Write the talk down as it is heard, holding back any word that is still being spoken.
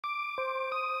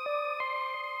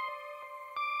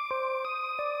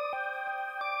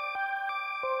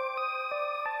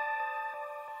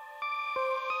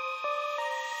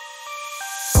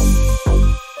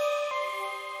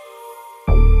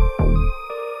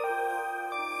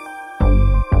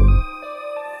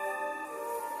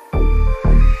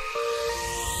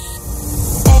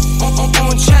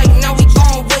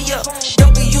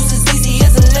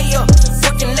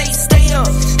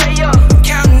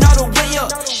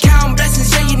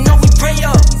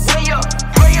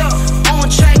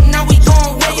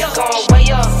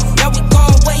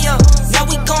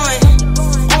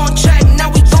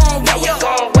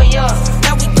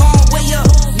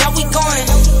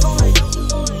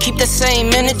Keep the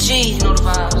same energy.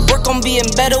 Work on being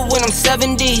better when I'm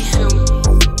 70.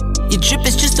 Your drip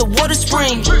is just a water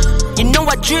spring. You know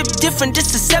I drip different,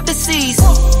 this is 7 seas.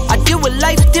 I deal with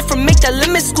life different, make that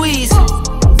lemon squeeze.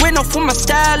 Went off for my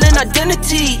style and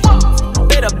identity.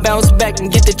 Better bounce back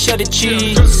and get the cheddar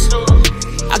cheese.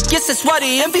 I guess that's why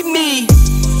they envy me.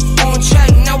 On track,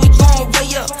 now we gon'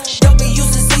 way up.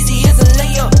 W's as easy as a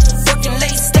layup. Working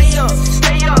late, stay up.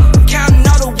 Counting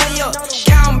all the way up.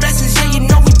 Counting blessings, yeah, you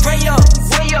know we pray up.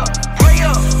 Way up, pray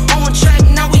up. On track,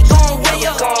 now we gon' way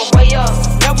up.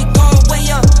 Now we gon'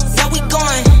 way up. Now we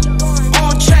going.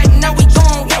 On track, now we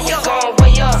gon' way up.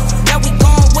 Now we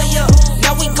gon' way up.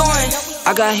 Now we going.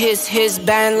 I got his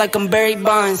band like I'm Barry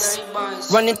Bonds.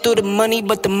 Running through the money,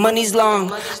 but the money's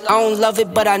long. I don't love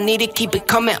it, but I need it, keep it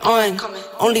coming on.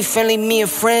 Only friendly, me and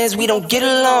friends, we don't get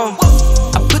along.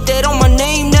 I put that on my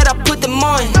name, that I put them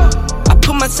on. I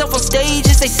put myself on stage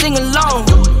and say sing along.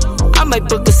 I might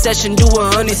book a session, do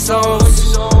 100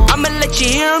 songs. I'ma let you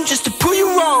hear them just to prove you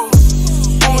wrong.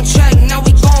 On track, now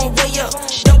we gon' way up.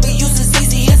 W's as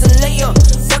easy as a layup.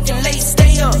 Working late,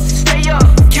 stay up.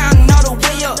 Counting all the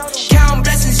way up. Counting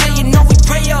blessings, yeah, you know we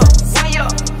pray up. Pray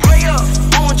up.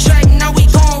 On track, now we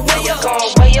gon' way up.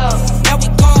 Now we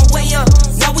gon' way up.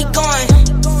 Now we going.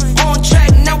 On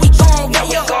track, now we gon' way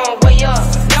up.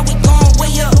 Now we gon'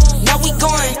 way up. Now we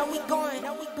going.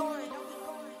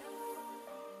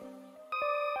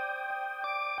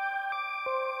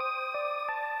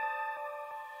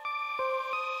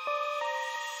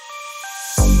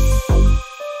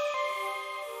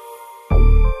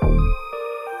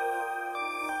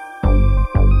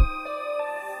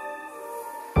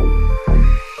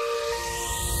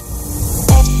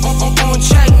 On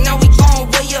track, now we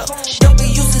gon' way up.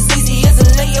 W's as easy as a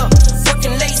layup.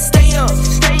 Working late, stay up.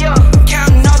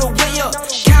 Counting all the way up.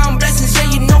 Counting blessings, yeah,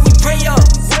 you know we pray up.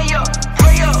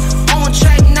 Pray up. On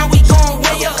track, now we gon'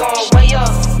 way up.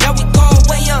 Now we gon'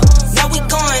 way up. Now we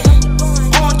going.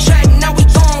 On track, now we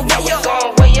gon' way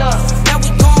up. Now we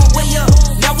gon' way up.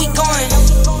 Now we going.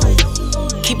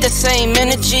 Keep the same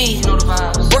energy.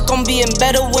 Work on being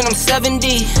better when I'm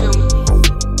 70.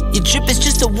 Your drip is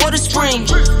just a water spring.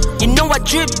 You know I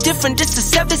drip different, this is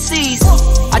 7 seas.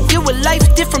 I deal with life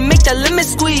different, make that lemon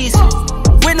squeeze.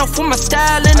 Went off for my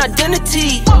style and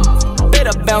identity.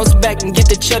 Better bounce back and get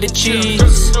the cheddar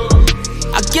cheese.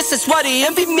 I guess that's why they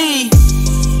envy me.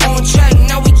 On track,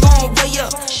 now we gon' way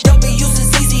up. W's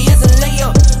as easy as a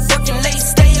layup. Working late,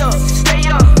 stay up.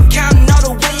 Counting all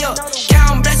the way up.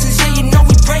 Counting blessings, yeah, you know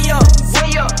we pray up.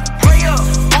 Pray up.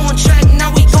 On track,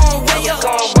 now we gon' way up.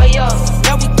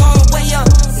 Now we gon' way up.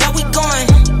 Now we going.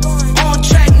 On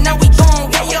track, now we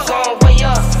gon' way up.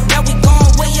 Now we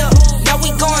gon' way up. Now we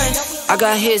going. I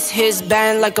got his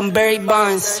band like I'm Barry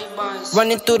Bonds.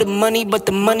 Running through the money, but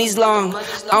the money's long.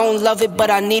 I don't love it, but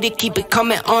I need it, keep it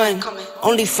coming on.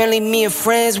 Only friendly, me and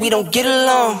friends, we don't get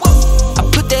along. I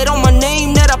put that on my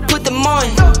name, that I put them on.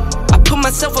 I put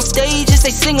myself on stage and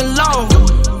say sing along.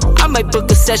 I might book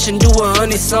a session, do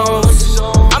 100 songs.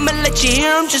 I'ma let you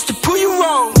hear them just to prove you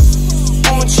wrong.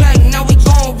 On track, now we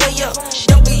gon' way up.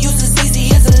 W's as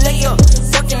easy as a layup.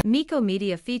 Miko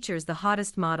Media features the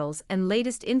hottest models and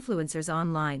latest influencers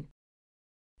online.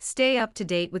 Stay up to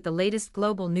date with the latest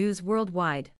global news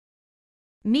worldwide.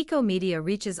 Miko Media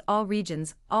reaches all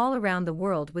regions, all around the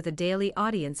world with a daily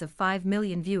audience of 5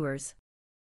 million viewers.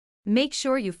 Make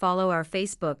sure you follow our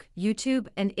Facebook, YouTube,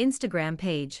 and Instagram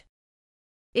page.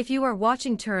 If you are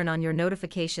watching, turn on your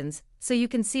notifications so you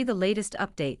can see the latest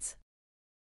updates.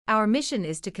 Our mission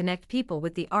is to connect people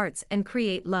with the arts and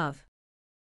create love.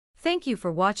 Thank you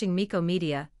for watching Miko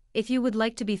Media. If you would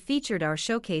like to be featured or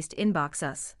showcased, inbox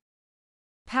us.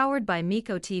 Powered by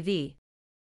Miko TV.